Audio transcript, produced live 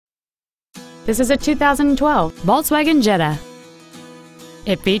This is a 2012 Volkswagen Jetta.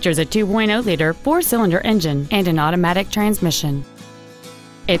 It features a 2.0-liter four-cylinder engine and an automatic transmission.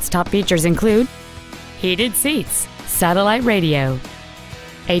 Its top features include heated seats, satellite radio,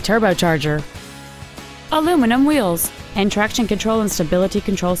 a turbocharger, aluminum wheels, and traction control and stability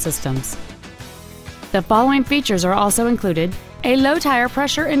control systems. The following features are also included: a low tire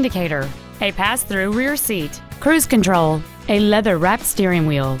pressure indicator, a pass-through rear seat, cruise control, a leather-wrapped steering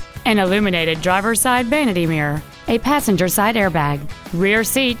wheel, an illuminated driver's side vanity mirror, a passenger side airbag, rear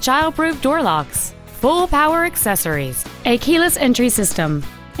seat child-proof door locks, full power accessories, a keyless entry system,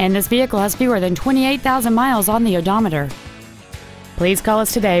 and this vehicle has fewer than 28,000 miles on the odometer. Please call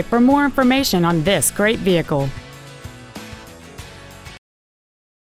us today for more information on this great vehicle.